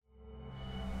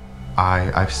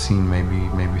I've seen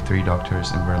maybe three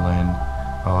doctors in Berlin.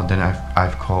 Then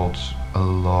I've called a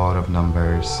lot of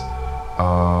numbers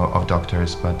of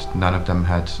doctors, but none of them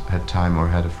had time or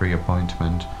had a free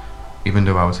appointment. Even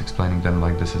though I was explaining them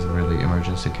like this is a really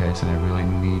emergency case and I really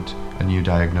need a new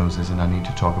diagnosis and I need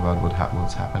to talk about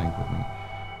what's happening with me.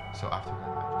 So after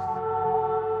that,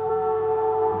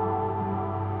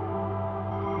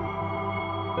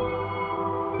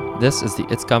 This is the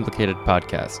It's Complicated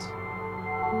podcast.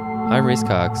 I'm Reese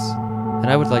Cox, and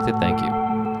I would like to thank you.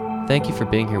 Thank you for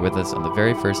being here with us on the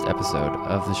very first episode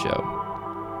of the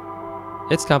show.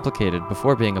 It's Complicated,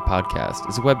 before being a podcast,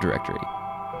 is a web directory.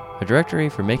 A directory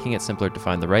for making it simpler to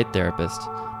find the right therapist,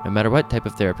 no matter what type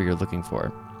of therapy you're looking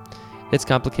for. It's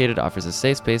Complicated offers a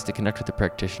safe space to connect with a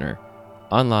practitioner,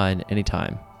 online,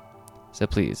 anytime. So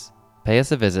please, pay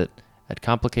us a visit at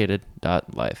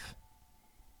complicated.life.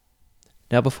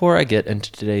 Now, before I get into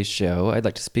today's show, I'd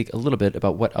like to speak a little bit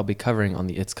about what I'll be covering on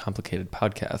the It's Complicated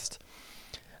podcast.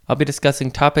 I'll be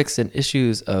discussing topics and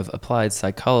issues of applied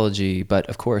psychology, but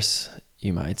of course,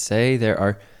 you might say, there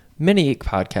are many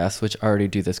podcasts which already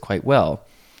do this quite well.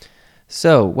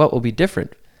 So, what will be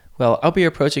different? Well, I'll be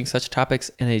approaching such topics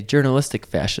in a journalistic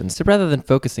fashion, so rather than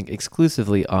focusing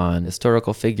exclusively on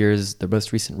historical figures, the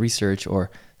most recent research, or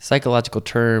psychological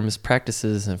terms,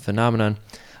 practices, and phenomenon,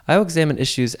 I will examine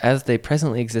issues as they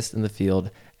presently exist in the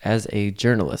field as a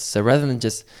journalist. So rather than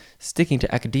just sticking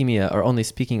to academia or only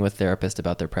speaking with therapists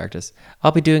about their practice,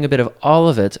 I'll be doing a bit of all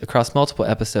of it across multiple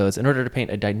episodes in order to paint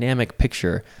a dynamic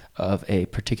picture of a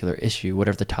particular issue,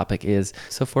 whatever the topic is.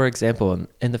 So for example,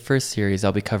 in the first series,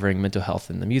 I'll be covering mental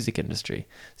health in the music industry.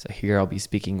 So here I'll be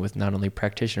speaking with not only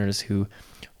practitioners who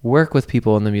work with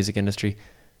people in the music industry,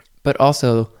 but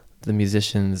also the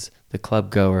musicians, the club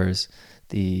goers,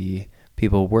 the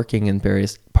people working in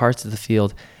various parts of the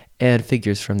field, and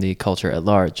figures from the culture at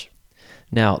large.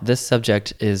 Now, this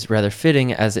subject is rather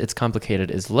fitting as It's Complicated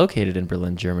is located in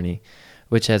Berlin, Germany,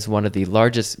 which has one of the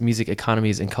largest music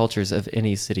economies and cultures of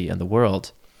any city in the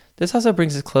world. This also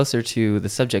brings us closer to the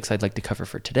subjects I'd like to cover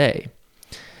for today.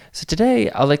 So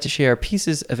today, I'd like to share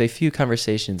pieces of a few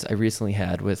conversations I recently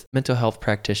had with mental health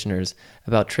practitioners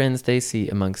about trends they see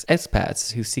amongst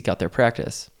expats who seek out their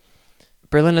practice.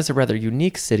 Berlin is a rather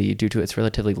unique city due to its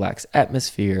relatively lax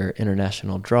atmosphere,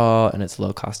 international draw, and its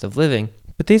low cost of living.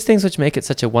 But these things which make it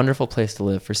such a wonderful place to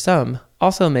live for some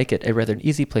also make it a rather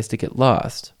easy place to get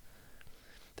lost.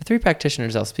 The three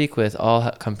practitioners I'll speak with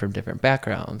all come from different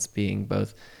backgrounds, being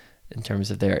both in terms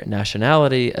of their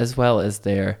nationality as well as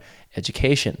their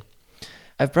education.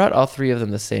 I've brought all three of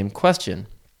them the same question,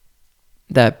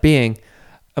 that being,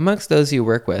 amongst those you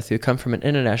work with who come from an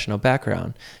international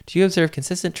background, do you observe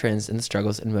consistent trends in the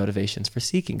struggles and motivations for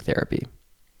seeking therapy?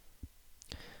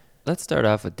 Let's start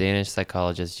off with Danish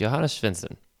psychologist Johanna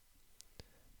Svendsen.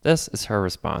 This is her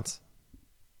response.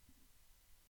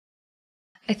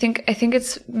 I think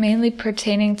it's mainly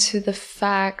pertaining to the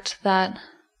fact that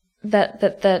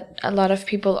a lot of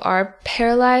people are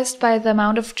paralyzed by the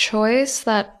amount of choice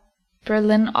that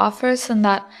Berlin offers, and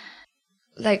that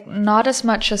like not as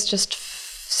much as just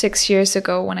 6 years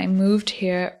ago when I moved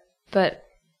here, but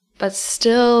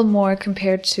still more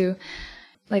compared to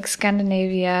like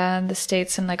Scandinavia and the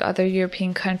States and like other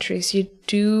European countries. You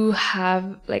do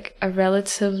have like a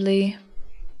relatively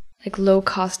like low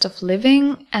cost of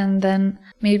living, and then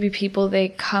maybe people, they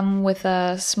come with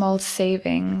a small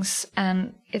savings,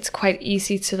 and it's quite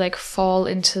easy to like fall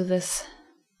into this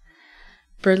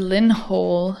Berlin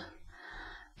hole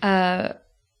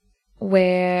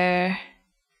where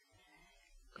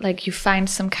like you find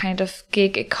some kind of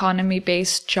gig economy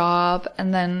based job,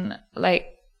 and then like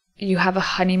you have a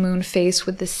honeymoon phase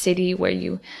with the city where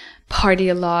you party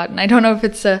a lot. And I don't know if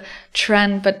it's a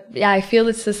trend, but yeah, I feel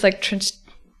it's this like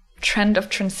trend of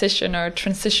transition, or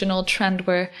transitional trend,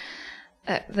 where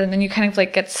then you kind of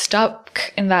like get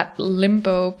stuck in that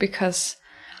limbo because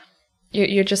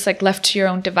you're just like left to your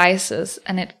own devices,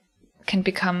 and it can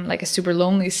become like a super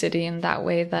lonely city in that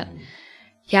way that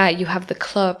yeah, you have the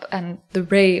club and the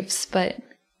raves, but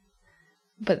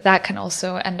that can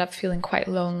also end up feeling quite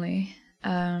lonely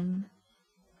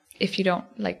if you don't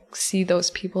like see those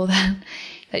people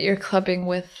that you're clubbing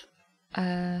with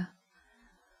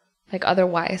like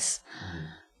otherwise.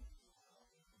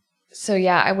 So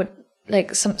yeah, I would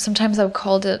like sometimes I would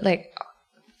call it like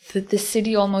the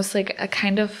city almost like a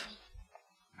kind of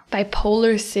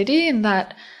bipolar city, in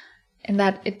that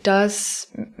it does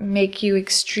make you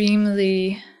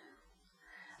extremely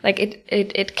like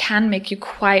it can make you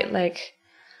quite like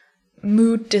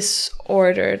mood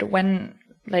disordered when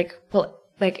like, well,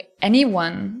 like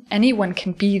anyone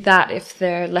can be that if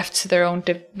they're left to their own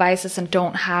devices and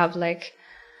don't have like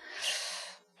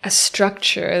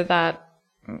structure that,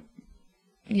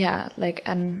 like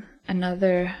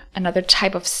another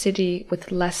type of city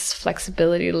with less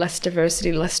flexibility, less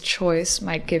diversity, less choice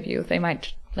might give you. They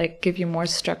might like give you more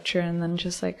structure and then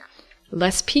just like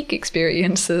less peak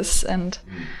experiences and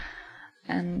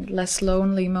less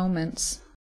lonely moments.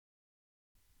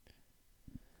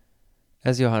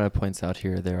 As Johanna points out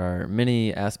here, there are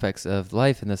many aspects of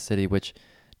life in the city which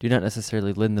do not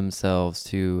necessarily lend themselves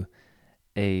to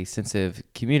a sense of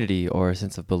community or a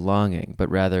sense of belonging, but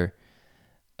rather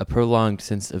a prolonged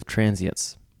sense of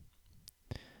transience.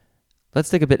 Let's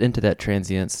dig a bit into that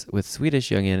transience with Swedish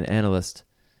Jungian analyst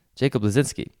Jacob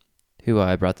Lazinski, who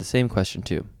I brought the same question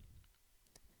to.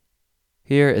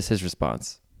 Here is his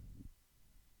response.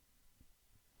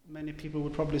 Many people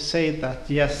would probably say that,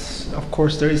 yes, of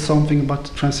course, there is something about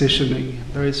transitioning.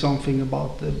 There is something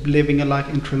about living a life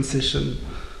in transition.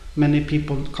 Many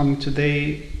people coming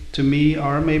today to me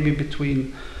are maybe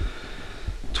between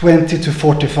 20 to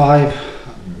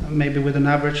 45, maybe with an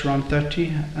average around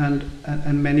 30,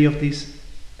 and many of these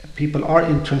people are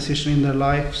in transition in their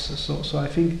lives. So I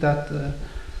think that,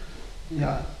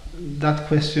 that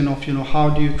question of, how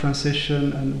do you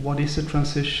transition and what is a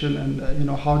transition, and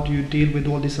how do you deal with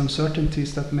all these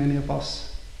uncertainties that many of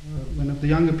us, many of the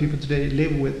younger people today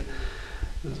live with,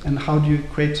 and how do you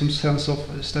create some sense of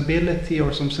stability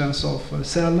or some sense of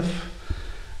self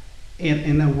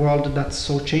in a world that's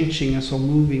so changing and so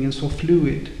moving and so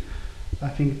fluid. I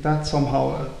think that's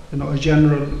somehow a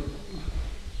general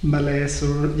malaise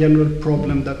or general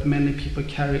problem that many people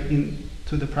carry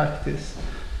into the practice.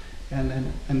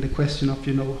 And the question of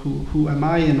who am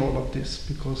I in all of this,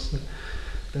 because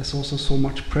there's also so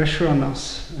much pressure on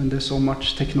us, and there's so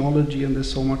much technology, and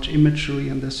there's so much imagery,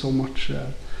 and there's so much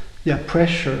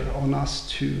pressure on us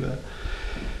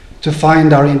to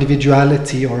find our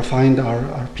individuality or find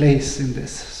our place in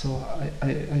this. So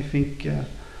I think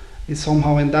it's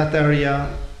somehow in that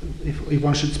area, if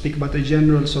one should speak about the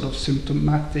general sort of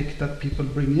symptomatic that people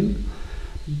bring in.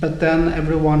 But then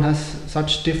everyone has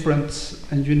such different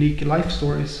and unique life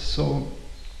stories. So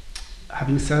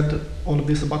having said all of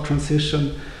this about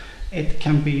transition, it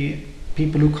can be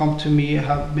people who come to me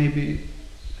have maybe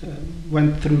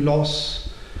went through loss.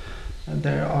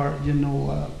 There are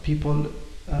people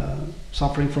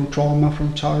suffering from trauma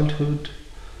from childhood.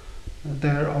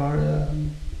 There are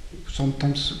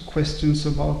sometimes questions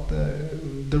about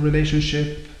the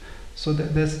relationship. So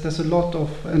there's a lot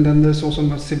of, and then there's also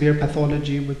more severe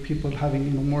pathology with people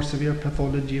having more severe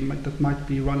pathology that might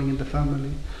be running in the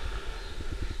family.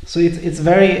 So it's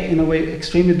very, in a way,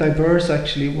 extremely diverse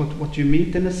actually what you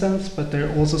meet in a sense, but there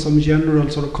are also some general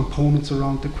sort of components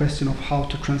around the question of how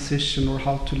to transition or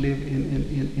how to live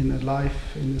in a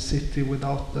life in a city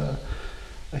without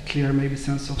a clear maybe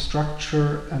sense of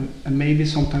structure, and maybe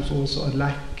sometimes also a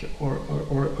lack or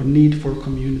a need for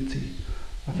community.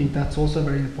 I think that's also a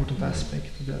very important aspect,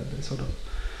 the sort of,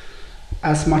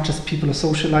 as much as people are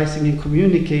socializing and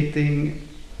communicating,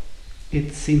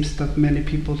 it seems that many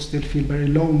people still feel very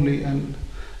lonely, and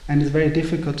it's very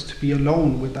difficult to be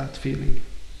alone with that feeling.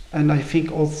 And I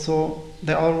think also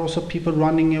there are also people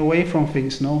running away from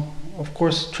things, no? Of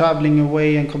course, traveling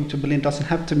away and coming to Berlin doesn't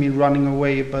have to mean running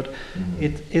away, but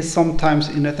it is sometimes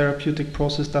in a therapeutic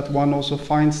process that one also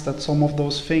finds that some of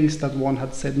those things that one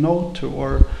had said no to,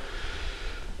 or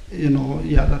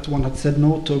that one had said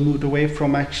no to or moved away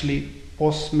from, actually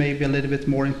was maybe a little bit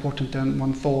more important than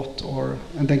one thought.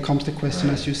 And then comes the question,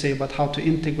 as you say, about how to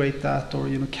integrate that, or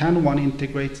can one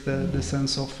integrate the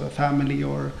sense of family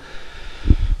or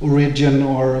origin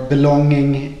or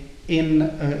belonging in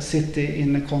a city,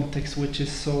 in a context which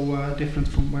is so different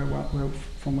from where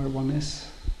one is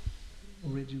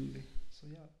originally. So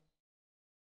yeah.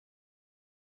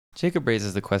 Jacob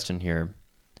raises the question here: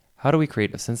 how do we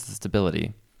create a sense of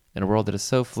stability in a world that is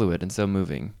so fluid and so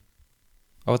moving?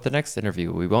 Well, with the next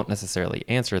interview, we won't necessarily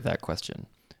answer that question,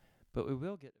 but we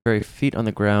will get a very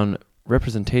feet-on-the-ground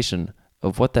representation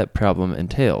of what that problem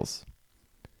entails.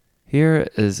 Here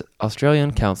is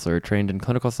Australian counselor trained in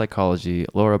clinical psychology,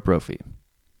 Laura Brophy.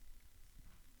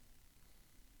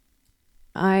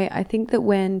 I think that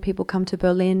when people come to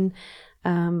Berlin,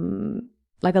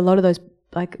 like a lot of those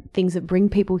like things that bring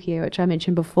people here, which I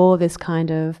mentioned before, this kind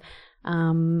of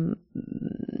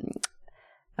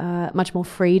much more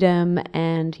freedom,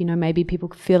 and maybe people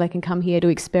feel they can come here to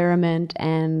experiment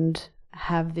and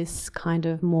have this kind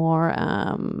of more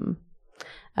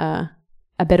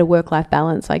a better work-life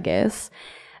balance, I guess.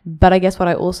 But I guess what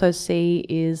I also see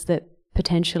is that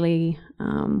potentially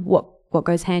what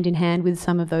goes hand in hand with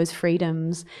some of those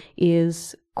freedoms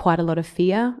is quite a lot of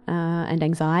fear and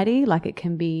anxiety. Like, it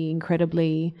can be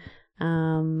incredibly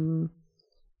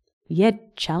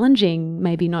challenging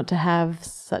maybe not to have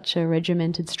such a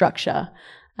regimented structure.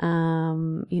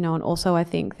 And also I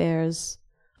think there's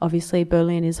obviously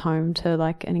Berlin is home to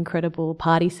like an incredible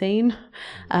party scene,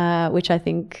 which I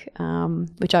think,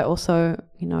 which I also,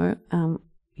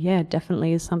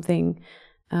 definitely is something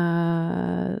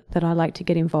that I like to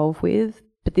get involved with.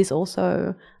 But this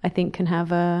also, I think, can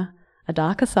have a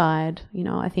darker side.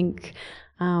 I think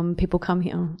people come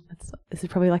here, this is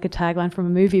probably like a tagline from a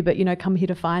movie, but, come here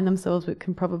to find themselves, but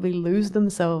can probably lose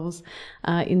themselves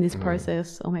in this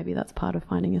process, or maybe that's part of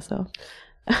finding yourself.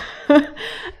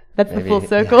 That's maybe, the full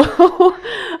circle.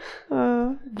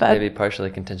 But maybe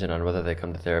partially contingent on whether they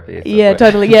come to therapy. Yeah,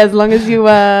 totally. Yeah, as long as you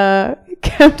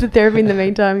come to therapy in the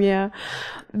meantime, yeah.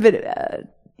 But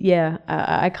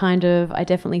I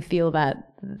definitely feel that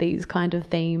these kind of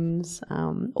themes,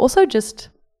 also just,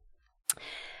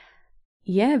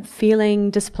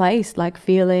 feeling displaced, like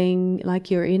feeling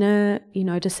like you're in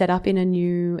to set up in a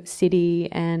new city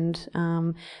and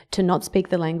to not speak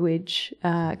the language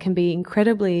can be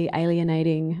incredibly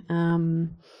alienating.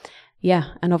 And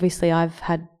obviously I've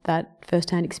had that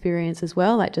firsthand experience as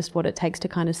well, like just what it takes to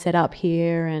kind of set up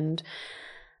here. And,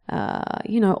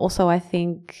 also I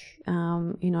think,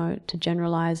 to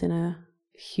generalize in a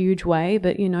huge way,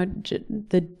 but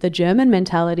the German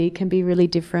mentality can be really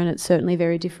different. It's certainly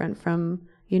very different from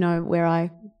where I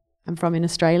am from in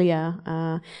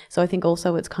Australia. So I think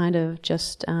also it's kind of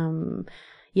just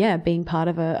being part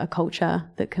of a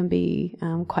culture that can be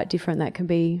quite different, that can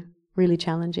be really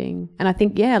challenging. And I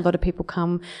think a lot of people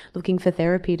come looking for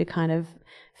therapy to kind of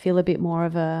feel a bit more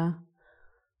of a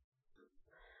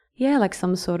like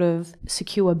some sort of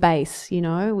secure base,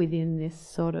 within this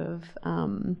sort of,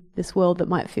 this world that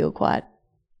might feel quite,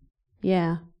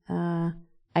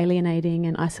 alienating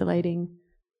and isolating.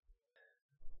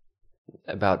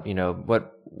 About,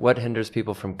 what hinders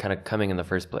people from kind of coming in the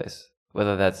first place,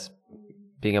 whether that's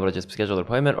being able to just schedule an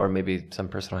appointment or maybe some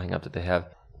personal hang up that they have.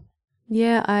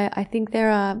 Yeah, I think there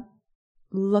are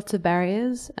lots of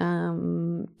barriers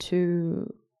to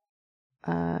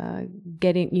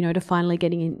to finally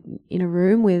getting in a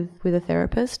room with a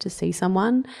therapist to see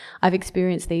someone. I've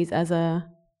experienced these as a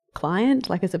client,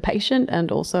 like as a patient,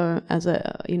 and also as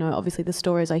a, obviously the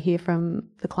stories I hear from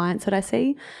the clients that I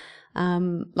see.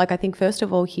 I think first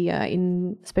of all here,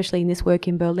 especially in this work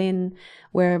in Berlin,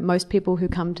 where most people who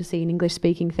come to see an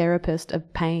English-speaking therapist are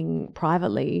paying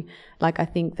privately, I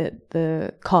think that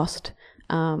the cost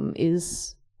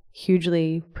is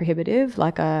hugely prohibitive.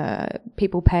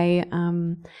 People pay,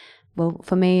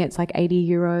 for me it's like 80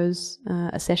 euros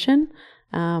a session.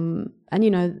 And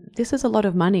this is a lot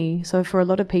of money. So for a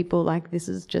lot of people, this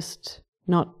is just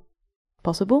not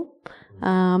possible.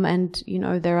 And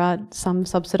there are some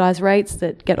subsidized rates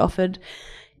that get offered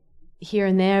here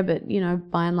and there, but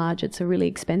by and large it's a really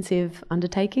expensive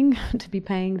undertaking to be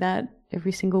paying that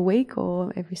every single week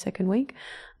or every second week.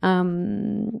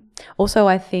 Also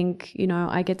I think,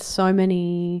 I get so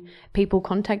many people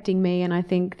contacting me, and I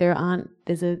think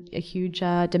there's a huge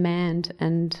demand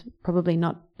and probably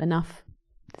not enough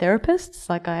therapists.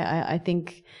 I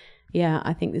think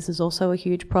I think this is also a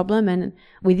huge problem, and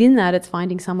within that it's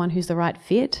finding someone who's the right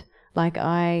fit. And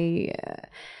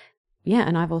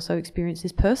I've also experienced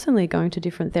this personally, going to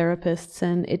different therapists,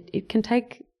 and it can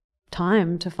take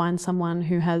time to find someone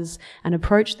who has an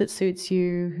approach that suits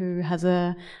you, who has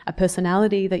a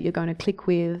personality that you're going to click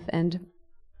with. And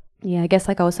I guess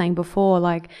like I was saying before,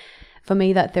 for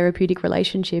me that therapeutic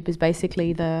relationship is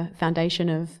basically the foundation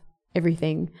of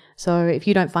everything. So if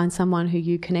you don't find someone who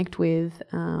you connect with,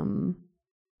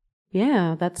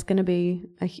 that's going to be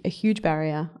a huge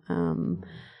barrier. And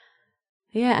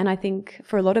I think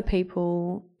for a lot of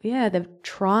people, they've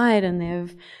tried and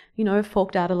they've,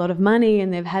 forked out a lot of money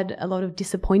and they've had a lot of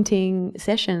disappointing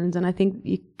sessions, and I think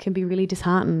you can be really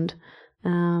disheartened.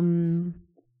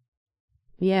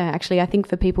 Actually, I think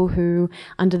for people who,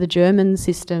 under the German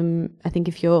system, I think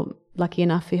if you're lucky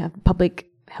enough, you have public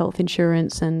health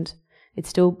insurance, and it's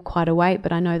still quite a wait,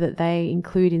 but I know that they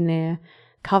include in their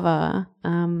cover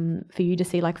for you to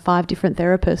see 5 different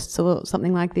therapists or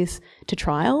something like this to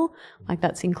trial.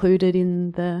 That's included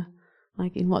in the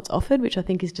in what's offered, which I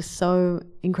think is just so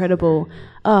incredible.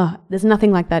 There's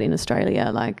nothing like that in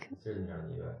Australia.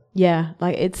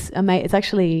 It's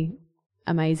actually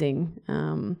amazing.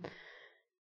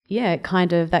 That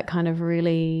kind of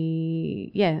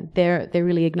really, they're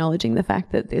really acknowledging the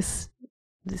fact that this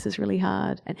is really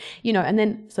hard. And and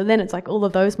then it's all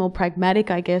of those more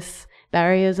pragmatic, I guess,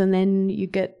 barriers, and then you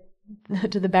get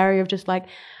to the barrier of just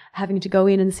having to go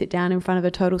in and sit down in front of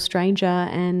a total stranger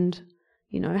and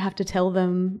have to tell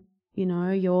them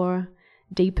your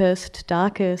deepest,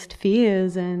 darkest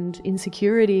fears and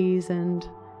insecurities, and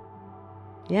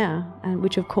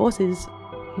which of course is,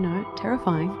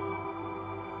 terrifying.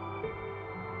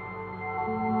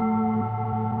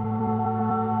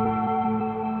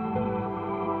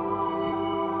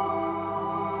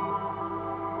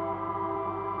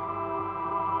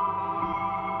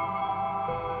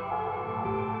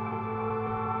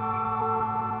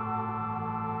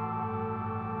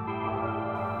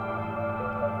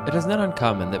 It is not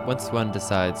uncommon that once one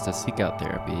decides to seek out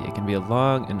therapy, it can be a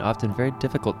long and often very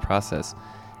difficult process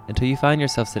until you find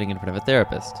yourself sitting in front of a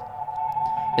therapist.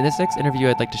 In this next interview,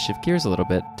 I'd like to shift gears a little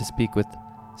bit to speak with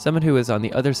someone who is on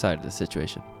the other side of the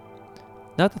situation.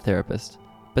 Not the therapist,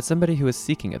 but somebody who is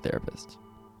seeking a therapist.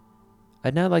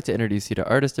 I'd now like to introduce you to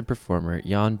artist and performer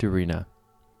Jan Durina.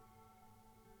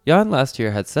 Jan last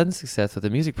year had sudden success with a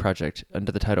music project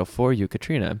under the title For You,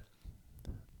 Katrina.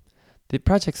 The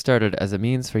project started as a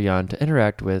means for Jan to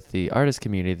interact with the artist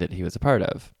community that he was a part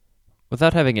of.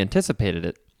 Without having anticipated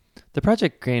it, the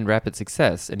project gained rapid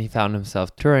success, and he found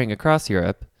himself touring across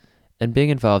Europe and being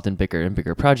involved in bigger and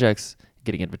bigger projects,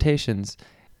 getting invitations,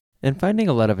 and finding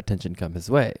a lot of attention come his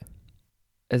way.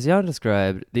 As Jan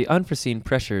described, the unforeseen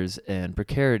pressures and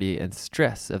precarity and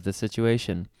stress of the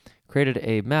situation created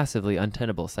a massively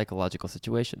untenable psychological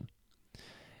situation.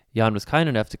 Jan was kind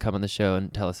enough to come on the show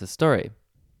and tell us his story.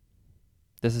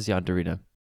 This is Jan Durina.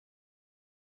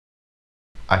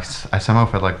 I somehow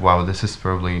felt like, wow, this is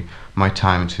probably my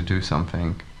time to do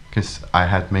something, because I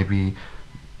had maybe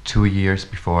 2 years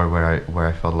before where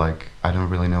I felt like I don't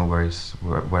really know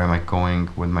where am I going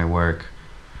with my work,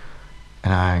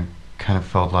 and I kind of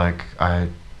felt like I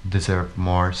deserve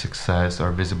more success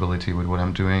or visibility with what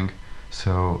I'm doing.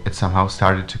 So it somehow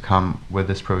started to come with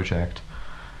this project,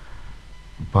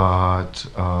 but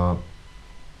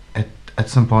at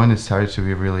some point it started to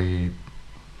be really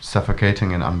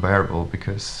suffocating and unbearable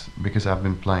because I've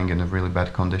been playing in really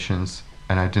bad conditions,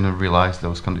 and I didn't realize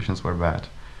those conditions were bad.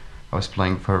 I was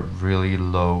playing for really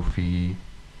low fee.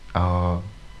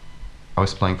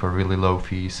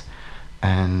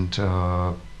 And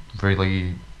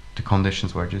really the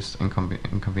conditions were just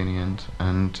inconvenient,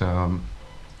 and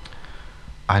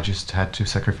I just had to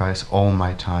sacrifice all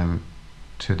my time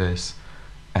to this,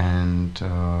 and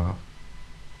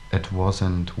it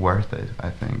wasn't worth it, I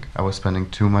think. I was spending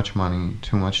too much money,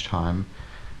 too much time.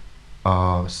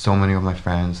 So many of my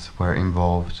friends were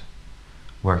involved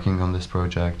working on this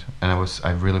project, and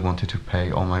I really wanted to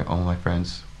pay all my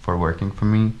friends for working for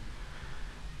me.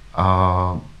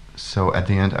 So at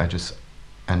the end I just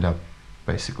end up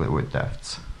basically with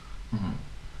debts. Mm-hmm.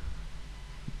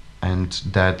 And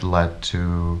that led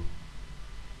to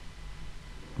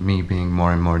me being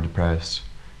more and more depressed.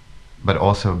 But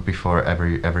also before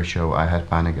every show I had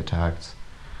panic attacks.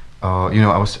 I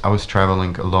was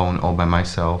traveling alone all by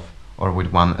myself, or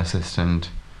with one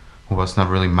assistant who was not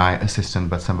really my assistant,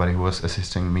 but somebody who was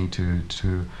assisting me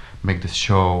to make this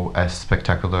show as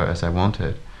spectacular as I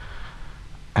wanted.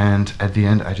 And at the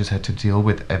end I just had to deal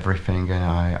with everything, and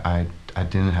I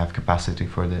didn't have capacity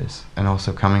for this. And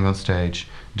also coming on stage,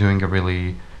 doing a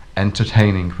really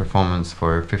entertaining performance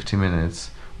for 50 minutes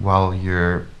while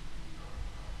you're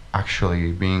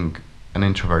actually being an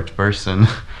introvert person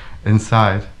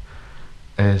inside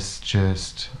is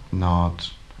just not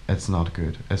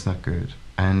good. It's not good.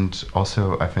 And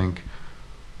also I think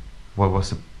what was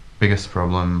the biggest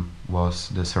problem was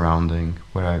the surrounding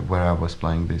where I was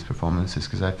playing these performances,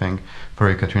 because I think For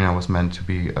You, Katrina was meant to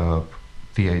be a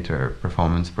theater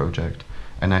performance project,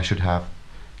 and I should have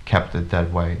kept it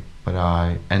that way, but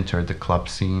I entered the club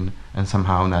scene and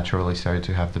somehow naturally started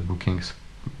to have the bookings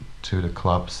to the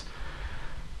clubs,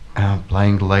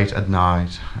 playing late at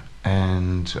night,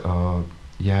 and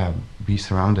be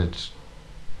surrounded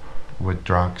with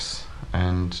drugs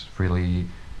and really,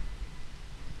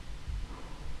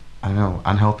 I don't know,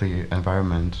 unhealthy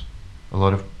environment, a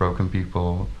lot of broken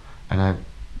people, and I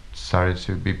started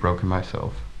to be broken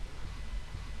myself.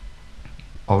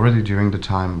 Already during the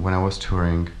time when I was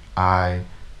touring, I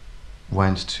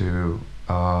went to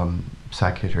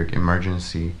psychiatric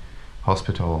emergency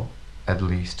hospital at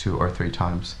least 2 or 3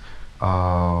 times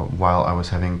while I was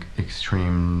having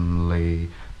extremely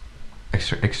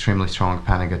strong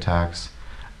panic attacks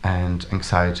and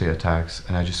anxiety attacks,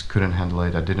 and I just couldn't handle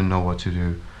it. I didn't know what to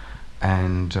do,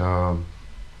 and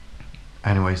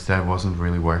anyways, that wasn't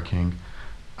really working,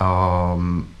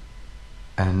 and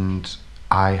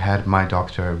I had my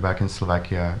doctor back in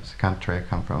Slovakia, the country I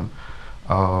come from,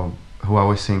 who I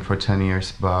was seeing for 10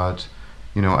 years, but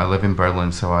I live in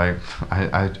Berlin, so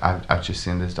I've just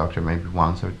seen this doctor maybe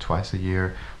once or twice a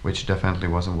year, which definitely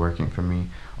wasn't working for me.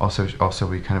 Also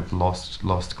we kind of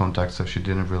lost contact, so she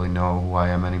didn't really know who I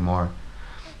am anymore,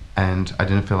 and I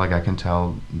didn't feel like I can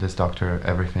tell this doctor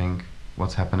everything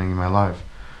what's happening in my life.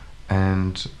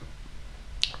 And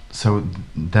so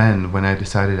then when I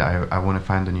decided I want to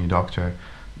find a new doctor,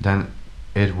 then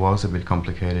it was a bit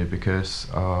complicated because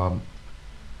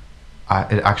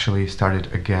it actually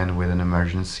started again with an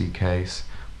emergency case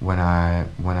when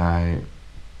I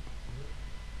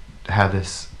had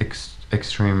this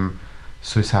extreme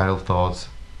suicidal thoughts.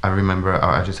 I remember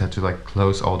I just had to like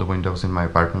close all the windows in my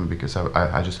apartment because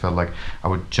I just felt like I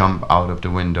would jump out of the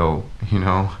window,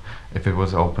 if it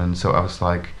was open. So I was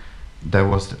like,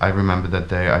 I remember that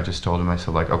day I just told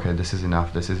myself like, okay, this is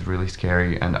enough, this is really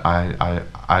scary, and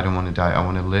I don't want to die, I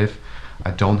want to live. I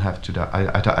don't have to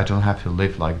die. I don't have to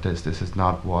live like this. This is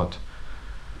not what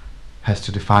has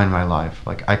to define my life.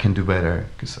 Like, I can do better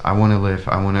because I want to live.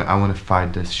 I want to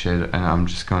fight this shit, and I'm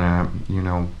just gonna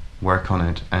work on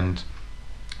it. And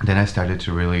then I started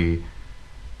to really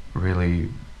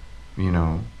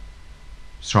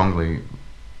strongly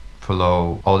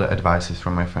follow all the advices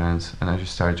from my friends, and I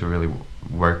just started to really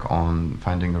work on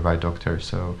finding the right doctor.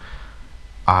 So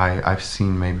I've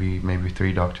seen maybe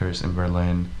 3 doctors in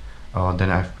Berlin.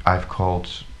 Then I've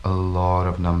called a lot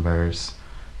of numbers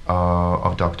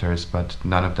of doctors, but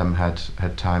none of them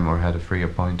had time or had a free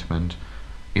appointment,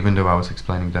 even though I was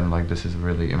explaining them like, this is a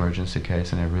really emergency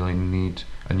case and I really need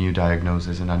a new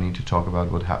diagnosis and I need to talk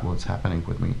about what's happening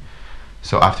with me.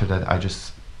 So after that I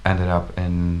just ended up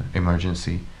in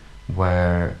emergency,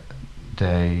 where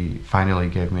they finally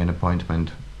gave me an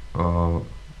appointment for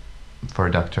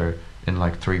a doctor in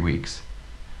like 3 weeks.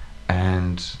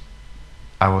 And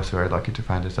I was very lucky to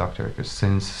find this doctor, because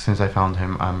since I found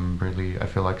him, I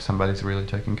feel like somebody's really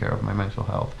taking care of my mental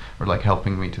health, or like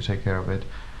helping me to take care of it,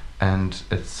 and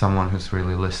it's someone who's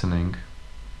really listening.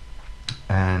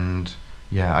 And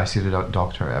yeah, I see the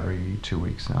doctor every 2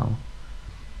 weeks now.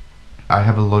 I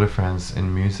have a lot of friends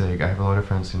in music, I have a lot of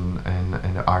friends in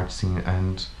the art scene,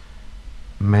 and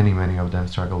many of them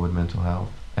struggle with mental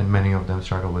health, and many of them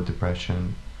struggle with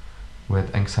depression,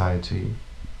 with anxiety.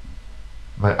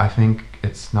 But I think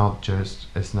it's not just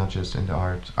in the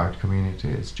art community.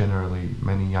 It's generally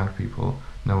many young people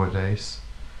nowadays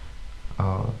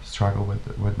struggle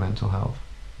with mental health,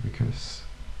 because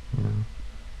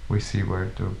we see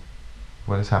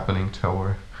what is happening to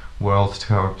our world,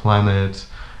 to our planet,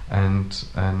 and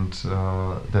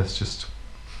that's just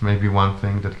maybe one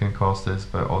thing that can cause this.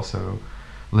 But also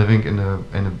living in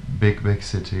a big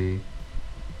city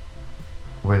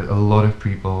with a lot of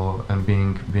people and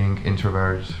being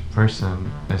introvert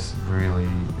person is really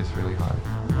hard.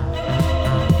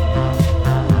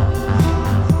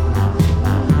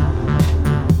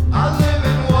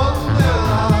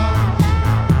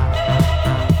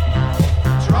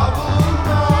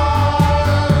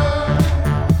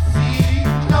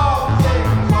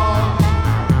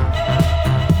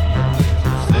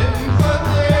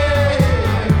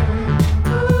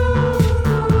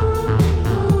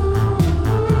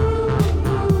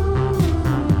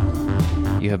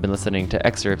 You have been listening to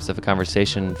excerpts of a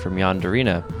conversation from Jan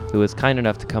Dorina, who was kind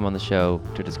enough to come on the show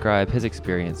to describe his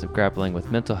experience of grappling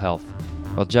with mental health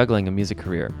while juggling a music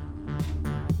career.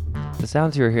 The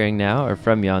sounds you are hearing now are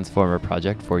from Jan's former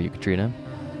project, For You Katrina.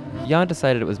 Jan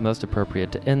decided it was most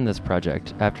appropriate to end this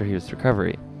project after his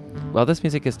recovery. While this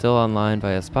music is still online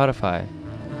via Spotify,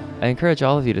 I encourage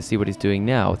all of you to see what he's doing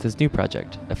now with his new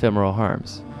project, Ephemeral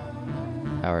Harms.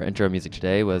 Our intro music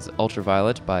today was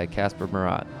Ultraviolet by Casper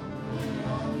Marat.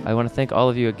 I want to thank all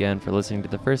of you again for listening to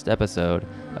the first episode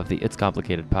of the It's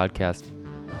Complicated podcast.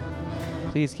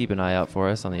 Please keep an eye out for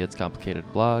us on the It's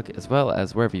Complicated blog, as well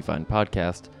as wherever you find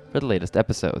podcasts, for the latest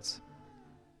episodes.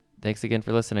 Thanks again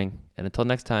for listening, and until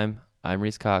next time, I'm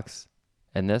Reese Cox,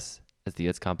 and this is the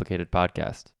It's Complicated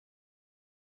podcast.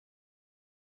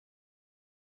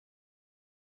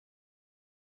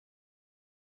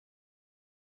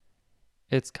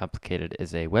 It's Complicated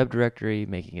is a web directory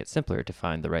making it simpler to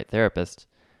find the right therapist.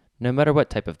 No matter what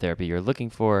type of therapy you're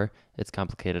looking for, It's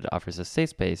Complicated offers a safe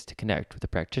space to connect with a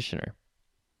practitioner.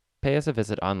 Pay us a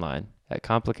visit online at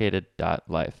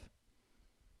complicated.life.